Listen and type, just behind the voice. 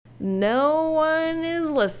No one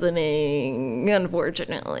is listening,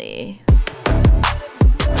 unfortunately.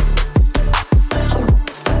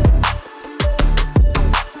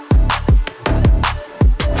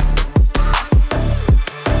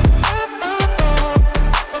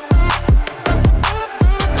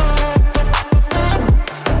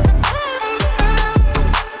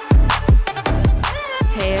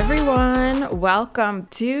 Welcome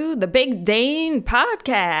to the Big Dane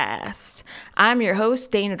Podcast. I'm your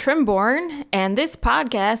host, Dana Trimborn, and this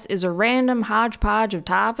podcast is a random hodgepodge of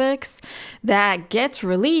topics that gets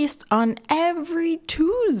released on every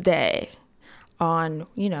Tuesday on,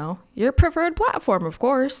 your preferred platform, of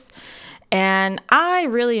course. And I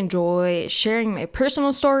really enjoy sharing my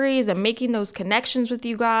personal stories and making those connections with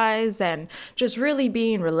you guys and just really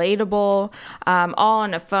being relatable, all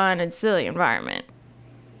in a fun and silly environment.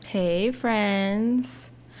 Hey friends,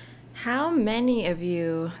 how many of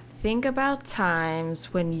you think about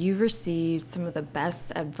times when you received some of the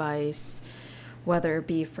best advice, whether it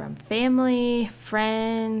be from family,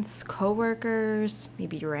 friends, coworkers,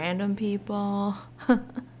 maybe random people? And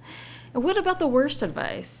what about the worst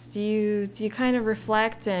advice? Do you kind of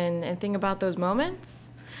reflect and think about those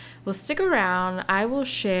moments? Well, stick around. I will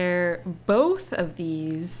share both of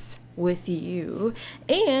these with you,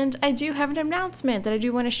 and I do have an announcement that I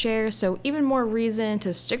do want to share, so even more reason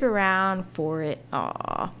to stick around for it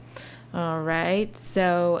all. All right,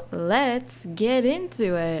 so let's get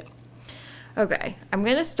into it. Okay, I'm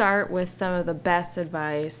gonna start with some of the best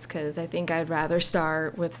advice because I think I'd rather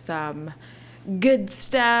start with some good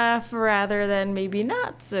stuff rather than maybe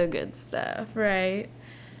not so good stuff, right?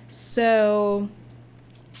 So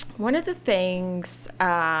one of the things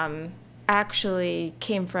actually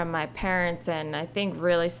came from my parents and I think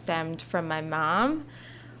really stemmed from my mom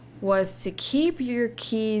was to keep your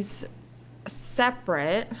keys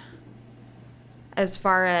separate as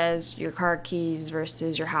far as your car keys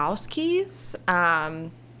versus your house keys,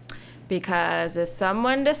 because if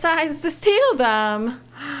someone decides to steal them,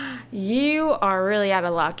 you are really out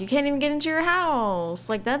of luck. You can't even get into your house.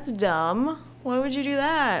 Like, that's dumb. Why would you do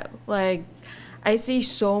that? Like, I see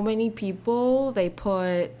so many people, they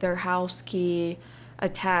put their house key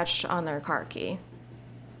attached on their car key.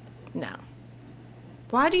 No.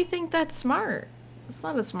 Why do you think that's smart? That's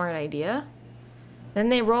not a smart idea. Then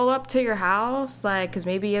they roll up to your house, because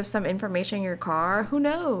maybe you have some information in your car. Who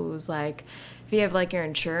knows? If you have, your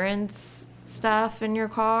insurance stuff in your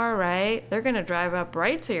car, right? They're going to drive up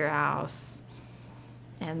right to your house.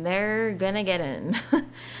 And they're going to get in.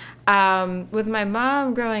 With my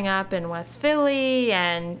mom growing up in West Philly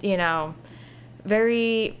and,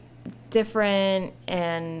 very different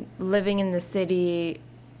and living in the city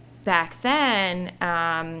back then,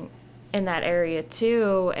 in that area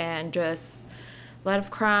too, and just a lot of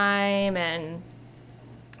crime and,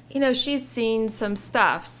 she's seen some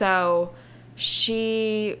stuff. So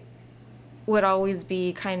she would always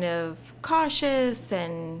be kind of cautious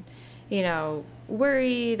and,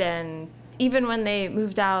 worried. And even when they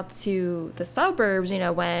moved out to the suburbs,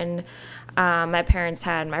 when my parents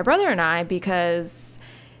had my brother and I, because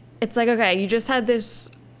it's okay, you just had this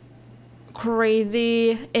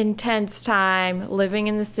crazy, intense time living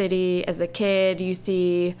in the city as a kid. You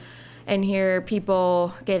see and hear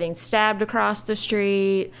people getting stabbed across the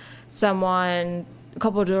street. Someone a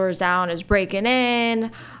couple doors down is breaking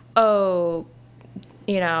in. Oh,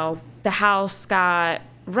 the house got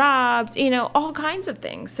robbed, all kinds of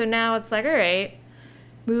things. So now it's all right,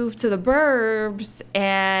 move to the burbs,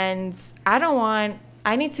 and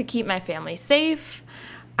I need to keep my family safe.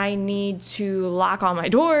 I need to lock all my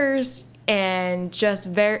doors and just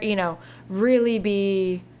really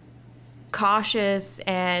be cautious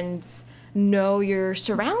and know your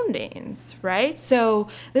surroundings, right? So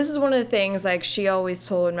this is one of the things she always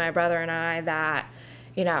told my brother and I, that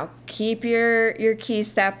keep your keys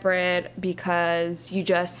separate because you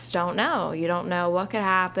just don't know. You don't know what could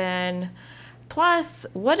happen. Plus,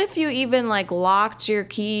 what if you even locked your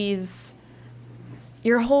keys,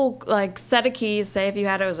 your whole set of keys, say if you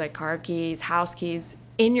had it was car keys, house keys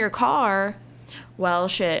in your car, well,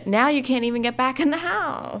 shit, now you can't even get back in the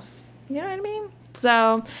house. You know what I mean?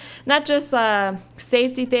 So not just a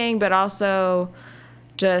safety thing, but also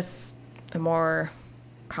just a more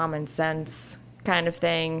common sense kind of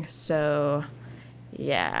thing. So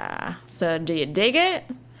yeah. So do you dig it?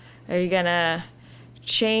 Are you gonna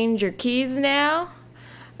change your keys now?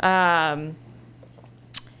 And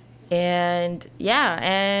yeah,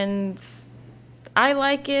 and I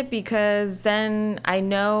like it because then I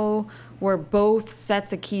know where both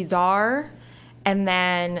sets of keys are. And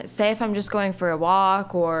then say if I'm just going for a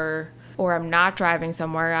walk or or I'm not driving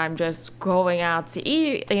somewhere, I'm just going out to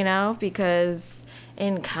eat, because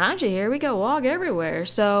in Kanji here we go walk everywhere.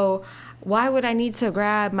 So why would I need to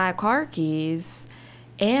grab my car keys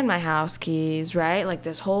and my house keys, right? Like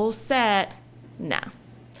this whole set? Nah.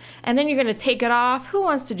 And then you're going to take it off. Who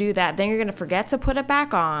wants to do that? Then you're going to forget to put it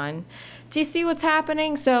back on. Do you see what's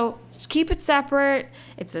happening? So just keep it separate.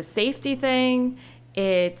 It's a safety thing.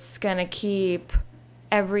 It's going to keep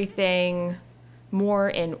everything more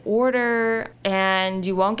in order, and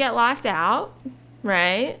you won't get locked out,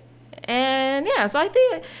 right? And yeah, so I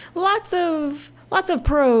think lots of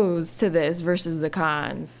pros to this versus the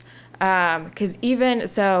cons. Because even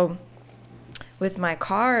so, with my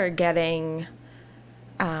car getting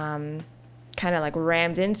kind of like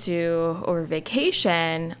rammed into over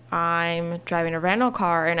vacation, I'm driving a rental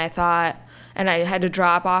car, and I had to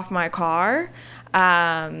drop off my car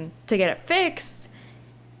to get it fixed,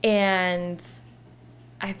 and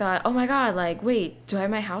I thought, oh my God, like, wait, do I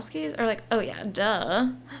have my house keys? Or like, oh yeah,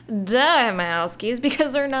 duh, I have my house keys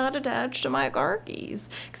because they're not attached to my car keys.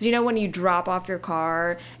 Because when you drop off your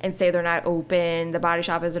car and say they're not open, the body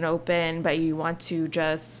shop isn't open, but you want to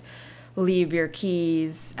just leave your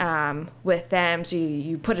keys with them. So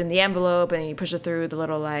you put it in the envelope and you push it through the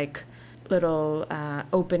little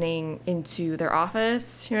opening into their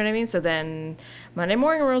office, you know what I mean? So then Monday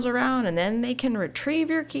morning rolls around and then they can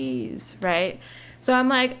retrieve your keys, right? So I'm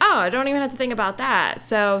like, oh, I don't even have to think about that.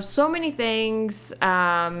 So many things,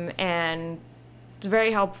 and it's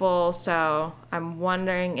very helpful. So I'm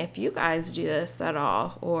wondering if you guys do this at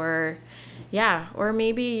all, or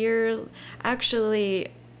maybe you're actually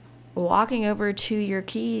walking over to your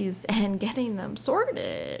keys and getting them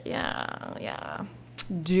sorted. Yeah.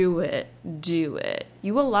 Do it.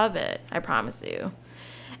 You will love it. I promise you.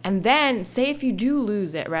 And then say if you do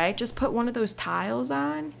lose it, right? Just put one of those tiles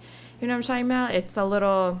on. You know what I'm talking about? It's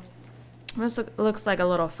looks like a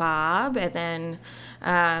little fob, and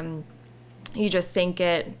then you just sync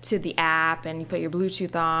it to the app and you put your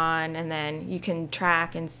Bluetooth on, and then you can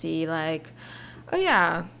track and see like, oh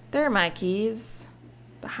yeah, there are my keys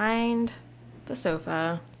behind the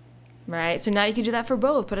sofa, right? So now you can do that for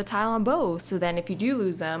both. Put a tile on both. So then if you do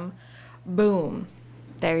lose them, boom,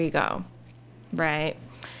 there you go, right?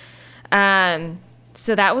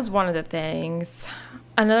 So that was one of the things.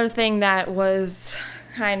 Another thing that was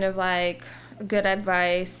kind of like good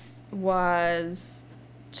advice was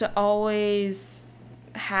to always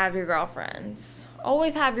have your girlfriends.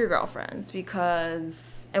 Always have your girlfriends,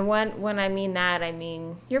 because, and when I mean that, I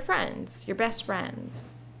mean your friends, your best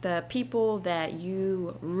friends, the people that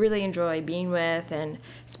you really enjoy being with and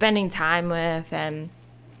spending time with. And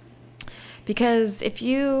because if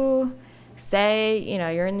you say,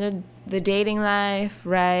 you're in the dating life,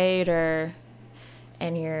 right,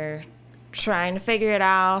 and you're trying to figure it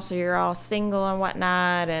out, so you're all single and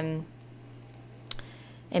whatnot, and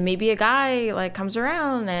maybe a guy like comes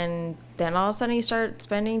around, and then all of a sudden you start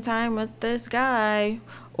spending time with this guy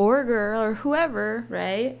or girl or whoever,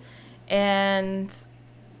 right? And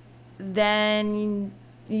then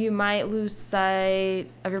you might lose sight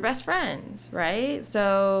of your best friends, right?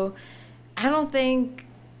 So I don't think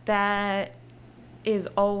that is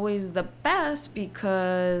always the best,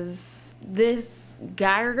 because this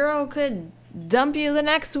guy or girl could dump you the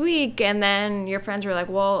next week, and then your friends were like,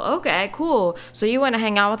 well, okay, cool, so you want to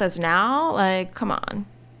hang out with us now? Like, come on.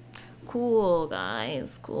 Cool,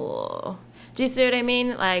 guys, cool. Do you see what I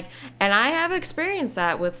mean? Like, and I have experienced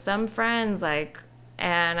that with some friends, like,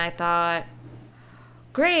 and I thought,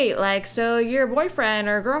 great, like, so your boyfriend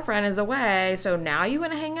or girlfriend is away, so now you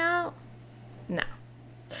want to hang out? No.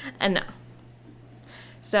 And no.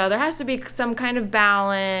 So there has to be some kind of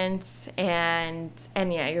balance, and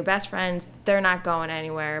yeah, your best friends, they're not going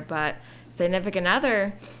anywhere, but significant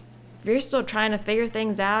other, if you're still trying to figure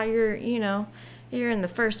things out, you're in the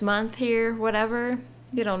first month here, whatever,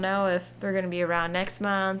 you don't know if they're going to be around next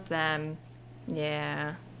month, then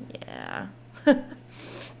yeah.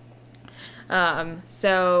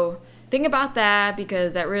 So think about that,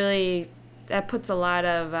 because that puts a lot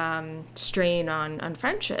of strain on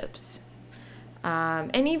friendships.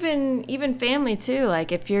 And even family too.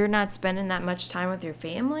 Like if you're not spending that much time with your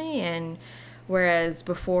family, and whereas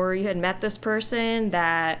before you had met this person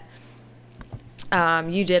that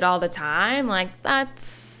you did all the time, like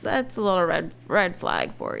that's a little red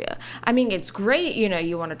flag for you. I mean, it's great,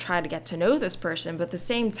 you want to try to get to know this person, but at the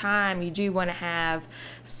same time, you do want to have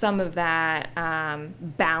some of that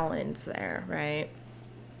balance there, right?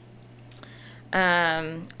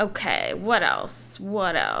 Okay, what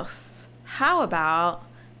else? How about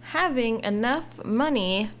having enough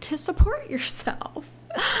money to support yourself?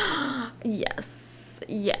 Yes.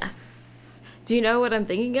 Do you know what I'm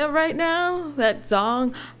thinking of right now? That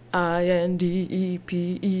song, Independent.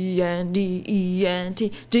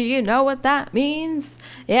 Do you know what that means?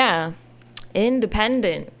 Yeah.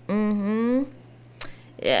 Independent.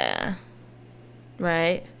 Yeah.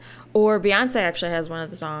 Right. Or Beyonce actually has one of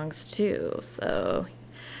the songs too. So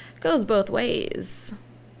it goes both ways.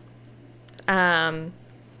 But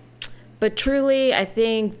truly, I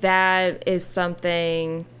think that is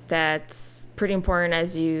something that's pretty important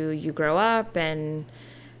as you grow up and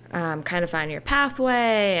kind of find your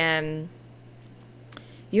pathway. And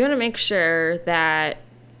you want to make sure that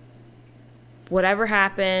whatever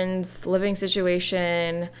happens, living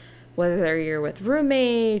situation, whether you're with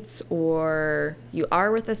roommates or you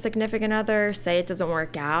are with a significant other, say it doesn't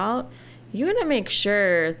work out, you want to make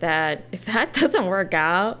sure that if that doesn't work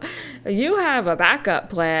out, you have a backup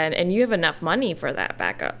plan and you have enough money for that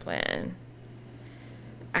backup plan.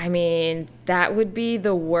 I mean, that would be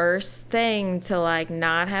the worst thing, to like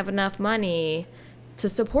not have enough money to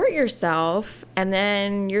support yourself, and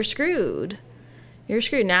then you're screwed. You're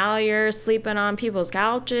screwed. Now you're sleeping on people's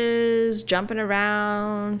couches, jumping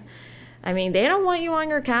around. I mean, they don't want you on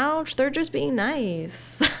your couch. They're just being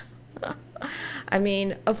nice. I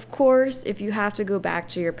mean, of course, if you have to go back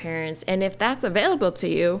to your parents, and if that's available to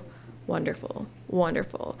you, wonderful,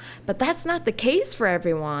 wonderful. But that's not the case for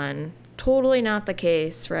everyone. Totally not the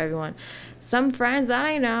case for everyone. Some friends that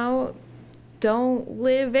I know don't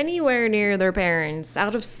live anywhere near their parents,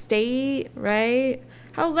 out of state, right?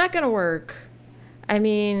 How's that gonna work? I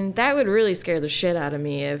mean, that would really scare the shit out of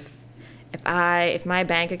me if my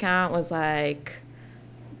bank account was like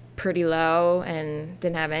pretty low and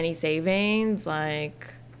didn't have any savings.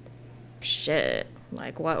 Like, shit,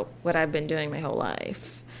 like what I've been doing my whole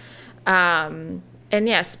life. And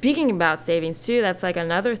yeah, speaking about savings too, that's like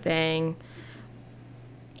another thing.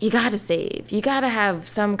 You gotta save. You gotta have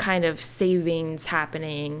some kind of savings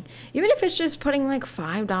happening, even if it's just putting like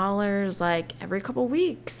 $5 like every couple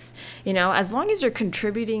weeks, as long as you're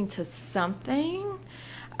contributing to something.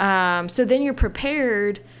 So then you're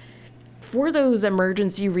prepared for those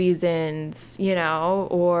emergency reasons,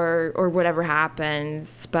 or whatever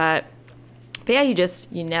happens. But yeah,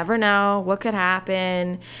 you never know what could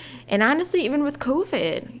happen. And honestly, even with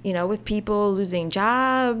COVID, with people losing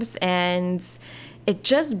jobs, and it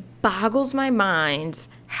just boggles my mind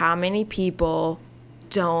how many people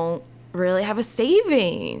don't really have a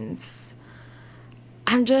savings.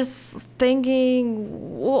 I'm just thinking,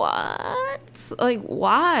 what? Like,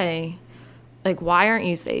 why? Like, why aren't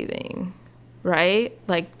you saving? Right?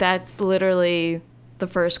 Like, that's literally the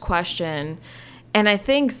first question. And I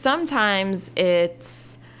think sometimes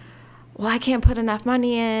it's, well, I can't put enough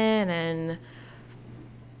money in, and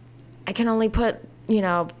I can only put,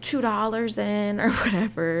 $2 in or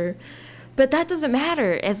whatever. But that doesn't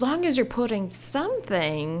matter. As long as you're putting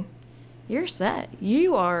something, you're set.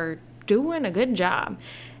 You are doing a good job.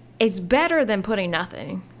 It's better than putting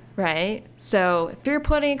nothing, right? So if you're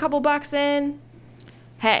putting a couple bucks in,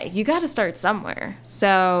 hey, you got to start somewhere.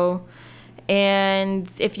 So, and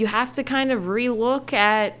if you have to kind of relook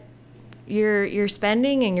at your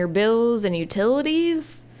spending and your bills and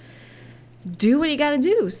utilities, do what you got to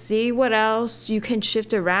do. See what else you can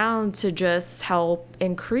shift around to just help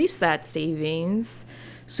increase that savings.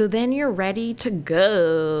 So then you're ready to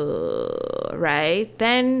go, right?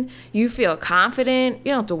 Then you feel confident. You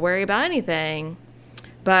don't have to worry about anything.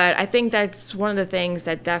 But I think that's one of the things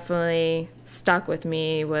that definitely stuck with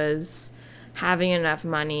me, was having enough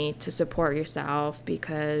money to support yourself,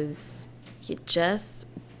 because you just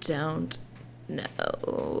don't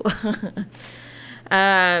know.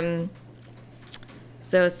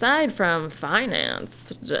 So aside from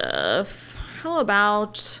finance stuff, how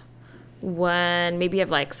about when maybe you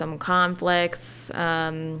have like some conflicts? I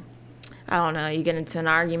don't know, you get into an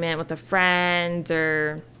argument with a friend,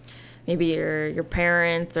 or maybe your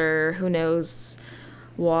parents, or who knows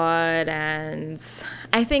what. And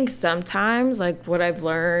I think sometimes, like, what I've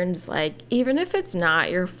learned, like, even if it's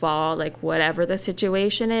not your fault, like whatever the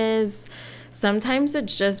situation is, sometimes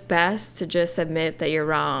it's just best to just admit that you're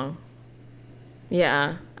wrong.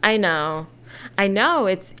 Yeah, I know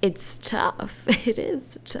it's tough. It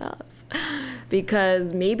is tough,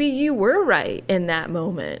 because maybe you were right in that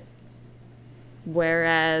moment,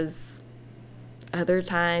 whereas other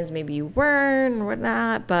times maybe you weren't or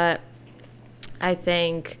whatnot. But I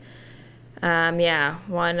think,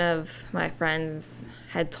 one of my friends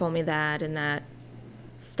had told me that, and that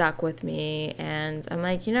stuck with me. And I'm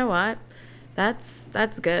like, you know what? That's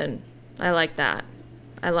good. I like that,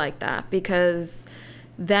 because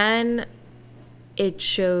then it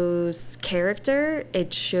shows character.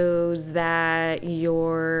 It shows that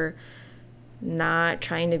you're not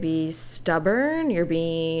trying to be stubborn. You're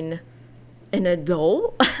being an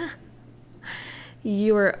adult.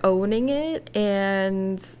 You are owning it,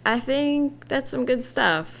 and I think that's some good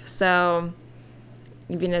stuff. So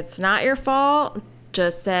even if it's not your fault,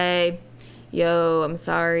 just say, yo, I'm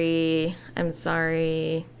sorry,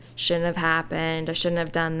 shouldn't have happened, I shouldn't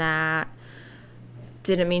have done that,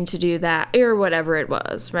 didn't mean to do that, or whatever it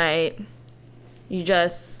was, right? You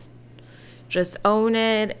just own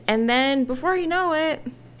it, and then before you know it,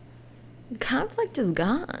 conflict is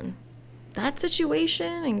gone. That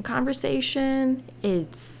situation and conversation,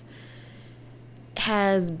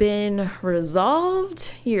 has been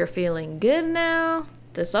resolved. You're feeling good now.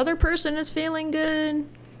 This other person is feeling good.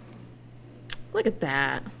 Look at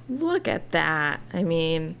that. I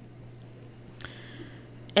mean,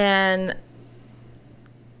 and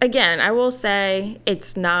again, I will say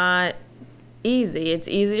it's not easy. It's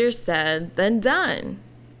easier said than done.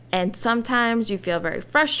 And sometimes you feel very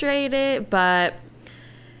frustrated, but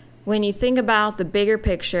when you think about the bigger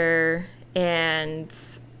picture and,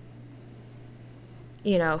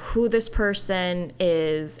 you know, who this person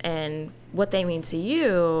is and what they mean to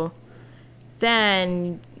you,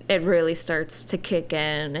 then it really starts to kick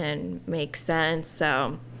in and make sense.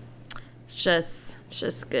 So it's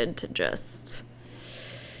just good to just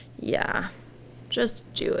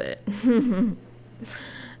do it.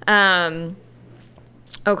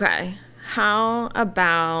 Okay. How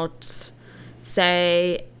about,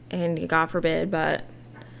 say, and God forbid, I'll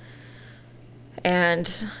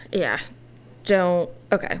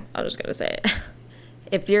just gotta say it.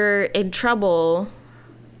 If you're in trouble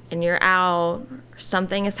and you're out,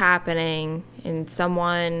 something is happening, and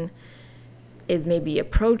someone is maybe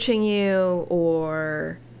approaching you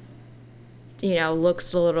or, you know,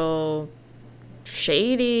 looks a little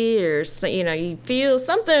shady, or, you know, you feel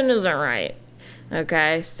something isn't right.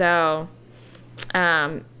 Okay, so,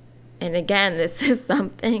 and again, this is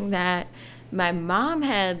something that my mom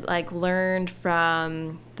had learned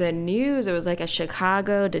from the news. It was a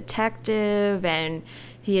Chicago detective, and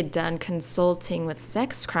he had done consulting with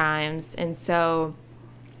sex crimes. And so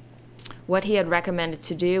what he had recommended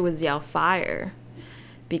to do was yell fire,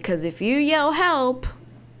 because if you yell help,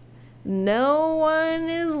 no one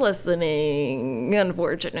is listening,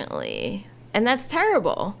 unfortunately. And that's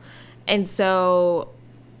terrible. And so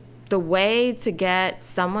the way to get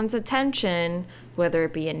someone's attention, whether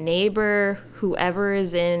it be a neighbor, whoever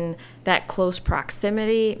is in that close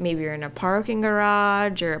proximity, maybe you're in a parking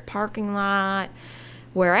garage or a parking lot,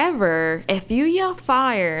 wherever, if you yell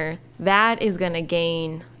fire, that is going to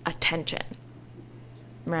gain attention,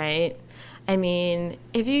 right? I mean,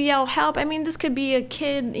 if you yell help, I mean, this could be a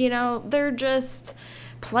kid, you know, they're just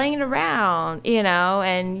playing around, you know,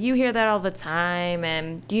 and you hear that all the time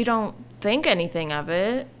and you don't think anything of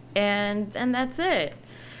it, and that's it.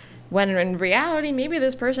 When in reality, maybe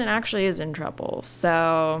this person actually is in trouble.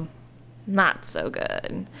 So not so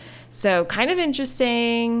good. So kind of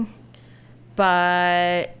interesting,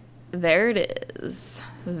 but there it is.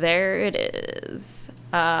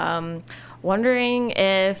 Wondering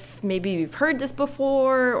if maybe you've heard this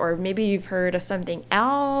before, or maybe you've heard of something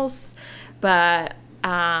else, but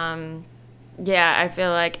I feel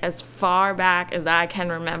like as far back as I can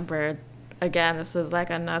remember, again, this is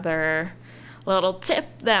another little tip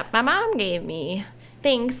that my mom gave me.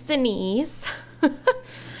 Thanks, Denise.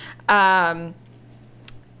 And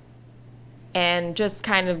just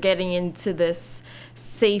kind of getting into this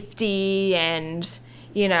safety and,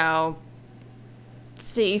 you know,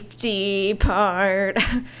 safety part.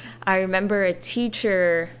 I remember a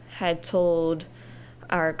teacher had told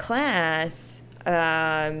our class,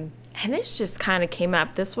 and this just kind of came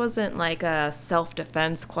up. This wasn't a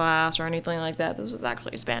self-defense class or anything like that. This was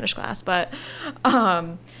actually a Spanish class. But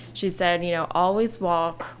she said, you know, always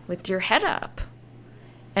walk with your head up.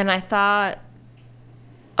 And I thought,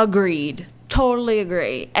 agreed. Totally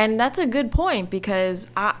agree. And that's a good point, because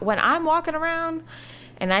when I'm walking around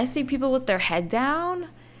and I see people with their head down,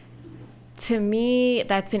 to me,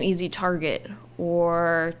 that's an easy target.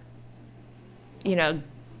 Or, you know,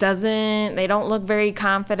 they don't look very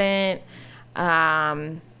confident.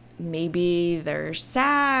 Maybe they're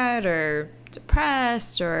sad or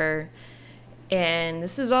depressed, and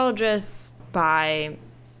this is all just by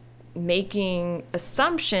making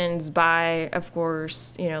assumptions by, of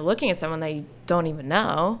course, you know, looking at someone that you don't even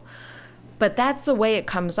know. But that's the way it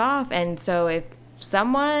comes off. And so if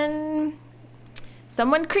someone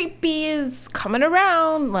creepy is coming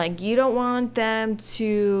around, you don't want them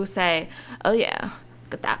to say, oh yeah,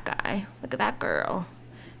 look at that guy, look at that girl,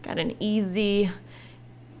 got an easy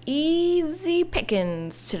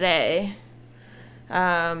pickings today.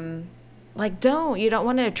 Like, you don't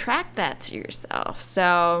want to attract that to yourself.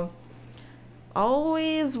 So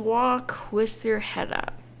always walk with your head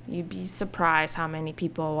up. You'd be surprised how many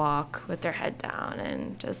people walk with their head down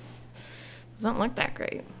and just doesn't look that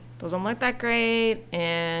great. Doesn't look that great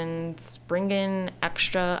and bring in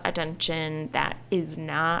extra attention that is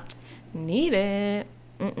not needed.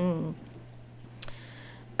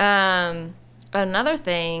 Another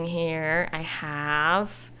thing here I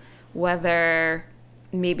have, whether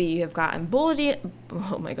maybe you have gotten bullied.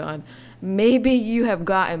 Oh my God. Maybe you have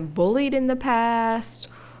gotten bullied in the past,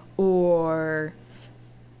 or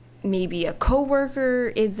maybe a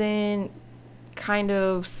coworker isn't kind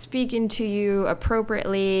of speaking to you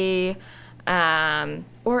appropriately,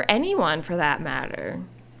 or anyone for that matter.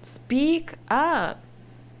 Speak up.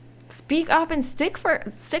 Speak up and stick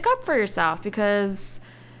up for yourself, because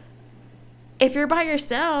if you're by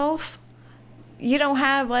yourself, you don't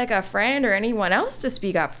have like a friend or anyone else to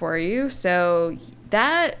speak up for you. So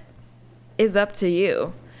that is up to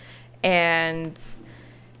you. And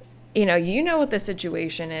you know what the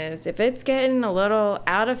situation is. If it's getting a little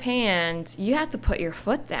out of hand, you have to put your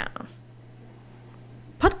foot down.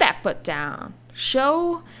 Put that foot down.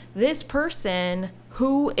 Show this person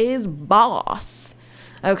who is boss.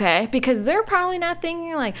 Okay? Because they're probably not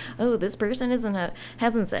thinking like, oh, this person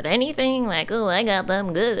hasn't said anything, like, oh, I got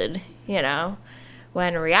them good,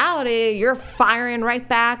 When in reality, you're firing right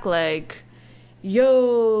back like,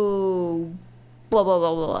 yo, blah, blah,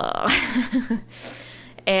 blah, blah.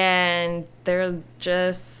 And they're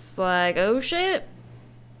just like, oh, shit.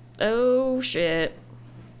 And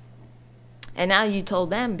now you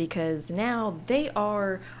told them, because now they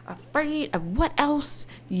are afraid of what else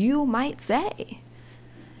you might say.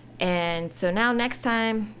 And so now next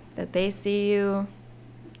time that they see you,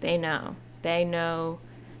 they know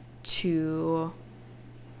to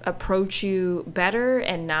approach you better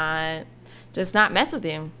and not mess with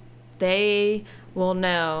you. They will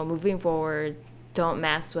know moving forward, don't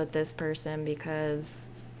mess with this person, because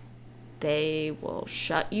they will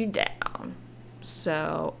shut you down.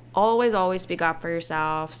 So always speak up for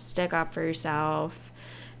yourself, stick up for yourself,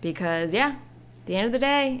 because at the end of the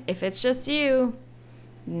day, if it's just you,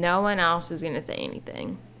 no one else is going to say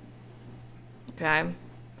anything. Okay?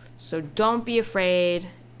 So don't be afraid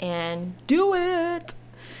and do it.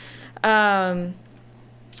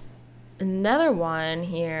 Another one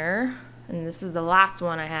here, and this is the last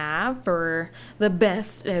one I have for the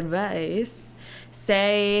best advice.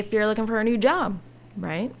 Say if you're looking for a new job,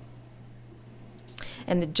 right?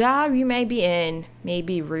 And the job you may be in may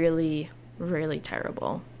be really, really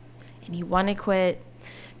terrible. And you want to quit,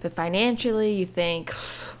 but financially you think,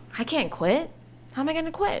 I can't quit. How am I going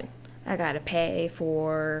to quit? I got to pay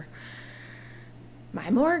for my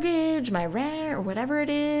mortgage, my rent, or whatever it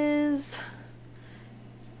is,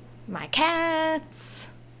 my cats,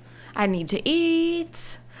 I need to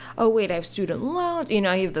eat, oh wait, I have student loans, you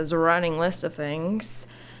have this running list of things,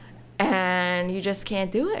 and you just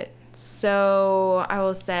can't do it. So I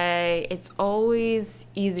will say it's always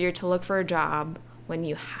easier to look for a job when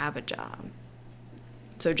you have a job.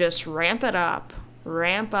 So just ramp up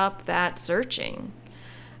that searching.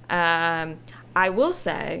 I will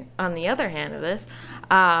say, on the other hand of this,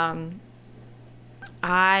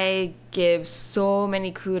 I give so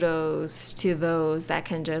many kudos to those that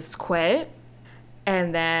can just quit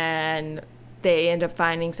and then they end up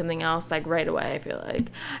finding something else like right away, I feel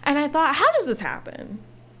like. And I thought, how does this happen?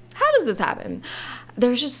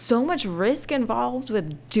 There's just so much risk involved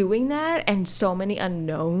with doing that and so many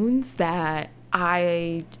unknowns that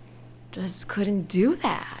I just couldn't do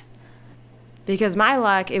that. Because my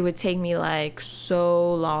luck, it would take me like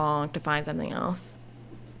so long to find something else.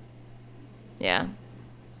 Yeah.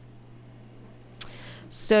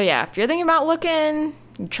 So if you're thinking about looking,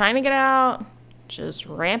 you're trying to get out, just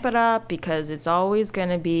ramp it up, because it's always going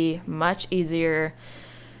to be much easier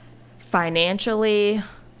financially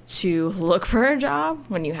to look for a job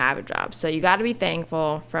when you have a job. So you got to be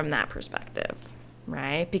thankful from that perspective,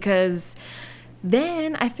 right? Because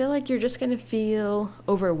then I feel like you're just going to feel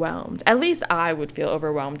overwhelmed. At least I would feel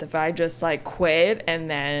overwhelmed if I just like quit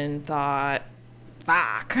and then thought,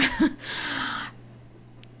 fuck.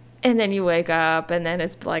 And then you wake up and then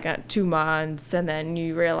it's like 2 months and then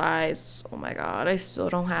you realize, oh my God, I still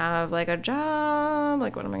don't have like a job.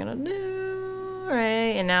 Like, what am I going to do?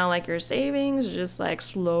 Right? And now like your savings is just like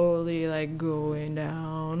slowly like going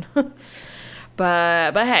down.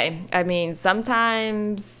 But hey, I mean,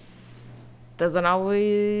 sometimes doesn't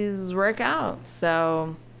always work out.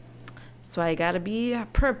 So that's why you got to be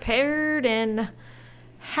prepared and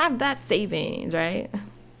have that savings, right?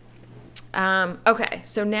 Okay,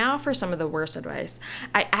 so now for some of the worst advice.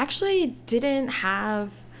 I actually didn't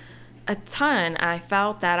have a ton. I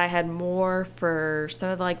felt that I had more for some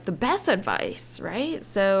of like the best advice, right?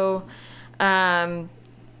 So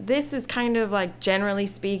this is kind of like generally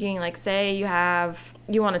speaking, like say you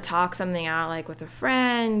want to talk something out like with a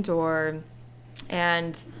friend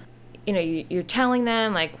and you're telling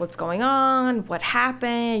them like what's going on, what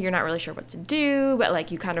happened, you're not really sure what to do, but like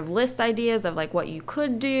you kind of list ideas of like what you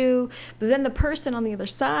could do, but then the person on the other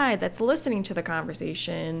side that's listening to the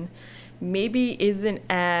conversation maybe isn't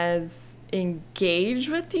as engaged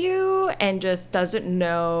with you and just doesn't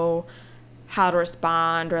know how to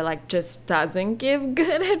respond or like just doesn't give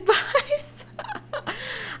good advice.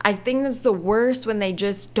 I think that's the worst, when they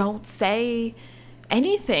just don't say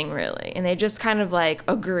anything really and they just kind of like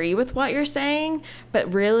agree with what you're saying,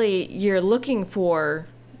 but really you're looking for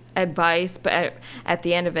advice, but at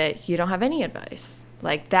the end of it you don't have any advice.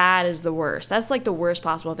 Like that is the worst. That's like the worst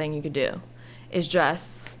possible thing you could do, is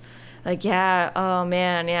just like, yeah, oh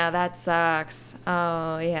man, yeah, that sucks,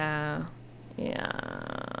 oh yeah.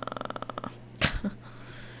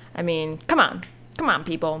 I mean, come on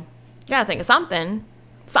people, you gotta think of something,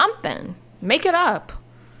 make it up.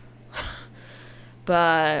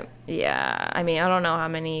 But yeah, I mean, I don't know how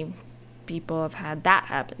many people have had that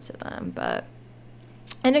happen to them,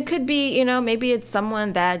 and it could be, maybe it's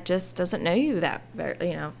someone that just doesn't know you that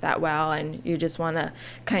well, and you just want to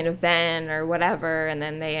kind of vent or whatever, and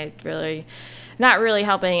then they really not really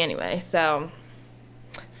helping anyway. So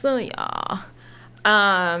yeah.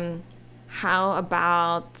 How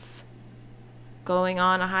about going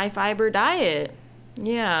on a high fiber diet?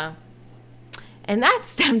 Yeah. And that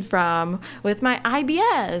stemmed from with my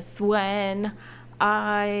IBS, when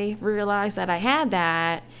I realized that I had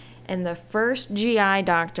that. And the first GI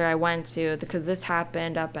doctor I went to, because this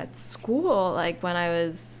happened up at school, like when I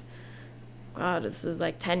was, God, this is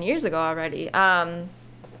like 10 years ago already.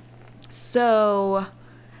 So,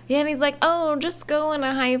 yeah, and he's like, oh, just go on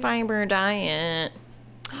a high fiber diet.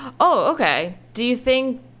 Oh, okay. Do you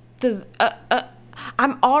think,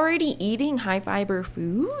 I'm already eating high fiber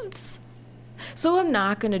foods? So I'm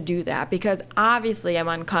not going to do that, because obviously I'm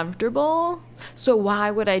uncomfortable. So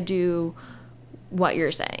why would I do what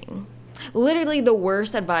you're saying? Literally the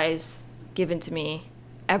worst advice given to me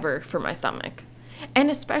ever for my stomach.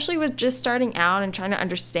 And especially with just starting out and trying to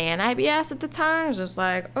understand IBS at the time, I was just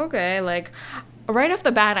like, okay, like right off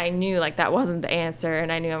the bat, I knew like that wasn't the answer.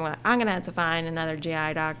 And I knew I'm going to have to find another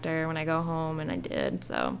GI doctor when I go home. And I did.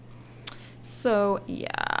 So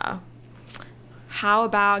yeah. How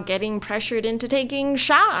about getting pressured into taking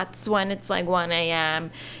shots when it's like 1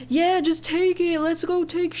 a.m.? Yeah, just take it. Let's go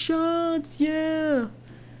take shots. Yeah.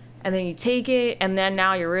 And then you take it, and then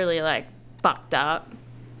now you're really like fucked up.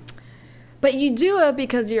 But you do it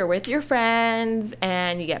because you're with your friends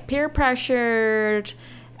and you get peer pressured.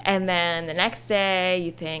 And then the next day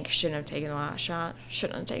you think, shouldn't have taken that last shot.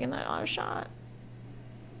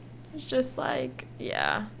 It's just like,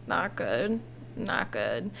 yeah, not good.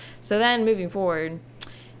 So then moving forward,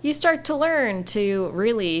 you start to learn to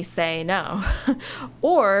really say no.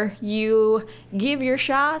 Or you give your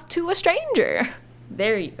shot to a stranger.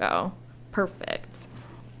 There you go. Perfect.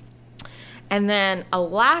 And then a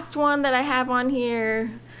last one that I have on here.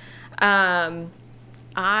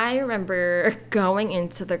 I remember going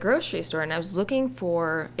into the grocery store and I was looking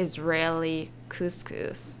for Israeli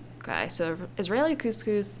couscous. Okay, so Israeli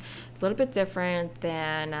couscous is a little bit different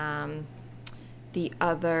than the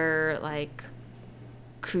other like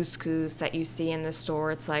couscous that you see in the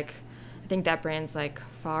store. It's like, I think that brand's like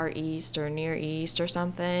Far East or Near East or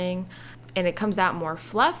something, and it comes out more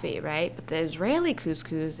fluffy, right? But the Israeli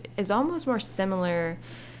couscous is almost more similar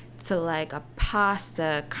to like a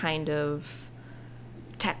pasta kind of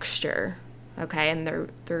texture, okay? And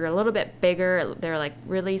they're a little bit bigger. They're like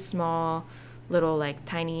really small, little like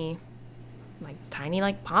tiny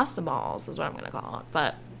like pasta balls is what I'm gonna call it.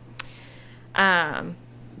 But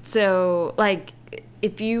so like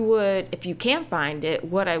if you can't find it,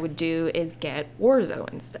 what I would do is get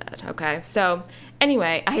orzo instead. Okay. So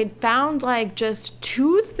anyway, I had found like just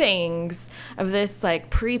 2 things of this like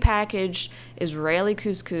prepackaged Israeli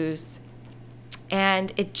couscous, and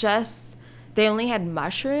they only had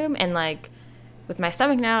mushroom, and like with my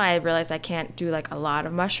stomach now, I realized I can't do like a lot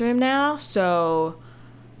of mushroom now. So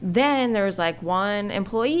then there was like one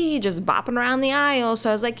employee just bopping around the aisle. So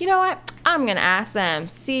I was like, you know what? I'm going to ask them,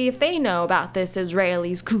 see if they know about this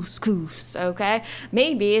Israeli's couscous, okay?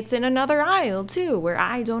 Maybe it's in another aisle too where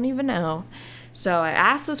I don't even know. So I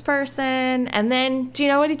asked this person, and then do you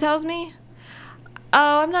know what he tells me?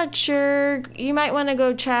 Oh, I'm not sure. You might want to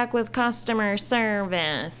go check with customer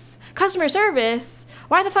service. customer service,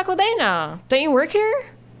 why the fuck would they know? Don't you work here?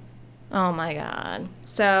 Oh my God.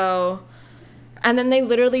 So, and then they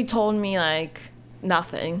literally told me like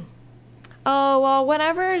nothing. Oh, well,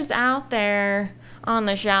 whatever's out there on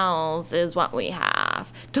the shelves is what we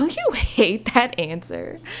have. Don't you hate that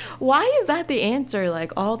answer? Why is that the answer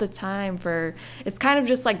like all the time for, it's kind of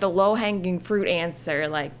just like the low-hanging fruit answer.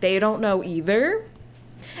 Like they don't know either.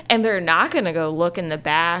 And they're not going to go look in the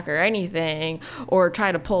back or anything or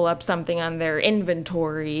try to pull up something on their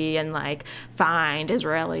inventory and like find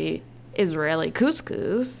Israeli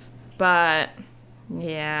couscous. But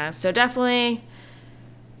yeah, so definitely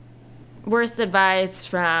worst advice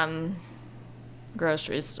from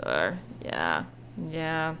grocery store. Yeah.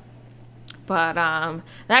 But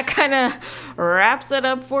that kind of wraps it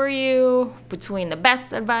up for you between the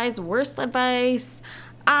best advice, worst advice.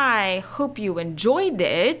 I hope you enjoyed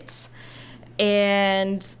it,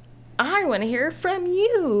 and I want to hear from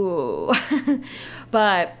you.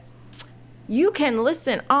 But you can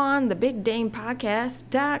listen on the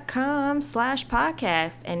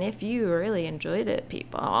BigDanePodcast.com/podcast. And if you really enjoyed it,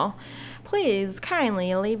 people, please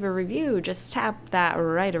kindly leave a review. Just tap that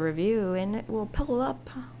write a review and it will pull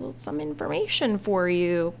up some information for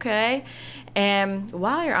you, okay? And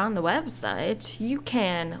while you're on the website, you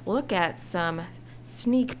can look at some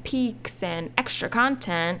sneak peeks and extra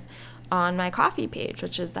content on my coffee page,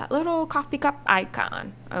 which is that little coffee cup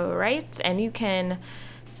icon, all right? And you can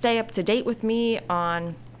stay up to date with me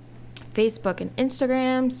on Facebook and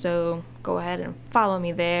Instagram, so go ahead and follow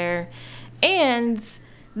me there. And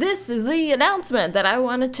this is the announcement that I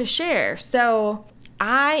wanted to share. So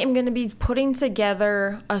I am going to be putting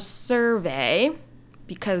together a survey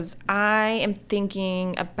because I am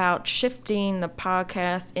thinking about shifting the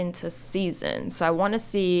podcast into seasons. So I want to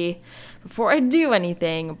see, before I do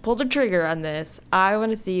anything, pull the trigger on this, I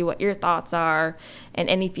want to see what your thoughts are and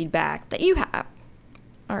any feedback that you have.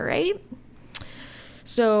 All right?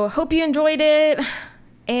 So hope you enjoyed it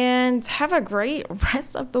and have a great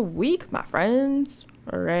rest of the week, my friends.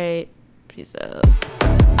 All right. Peace out.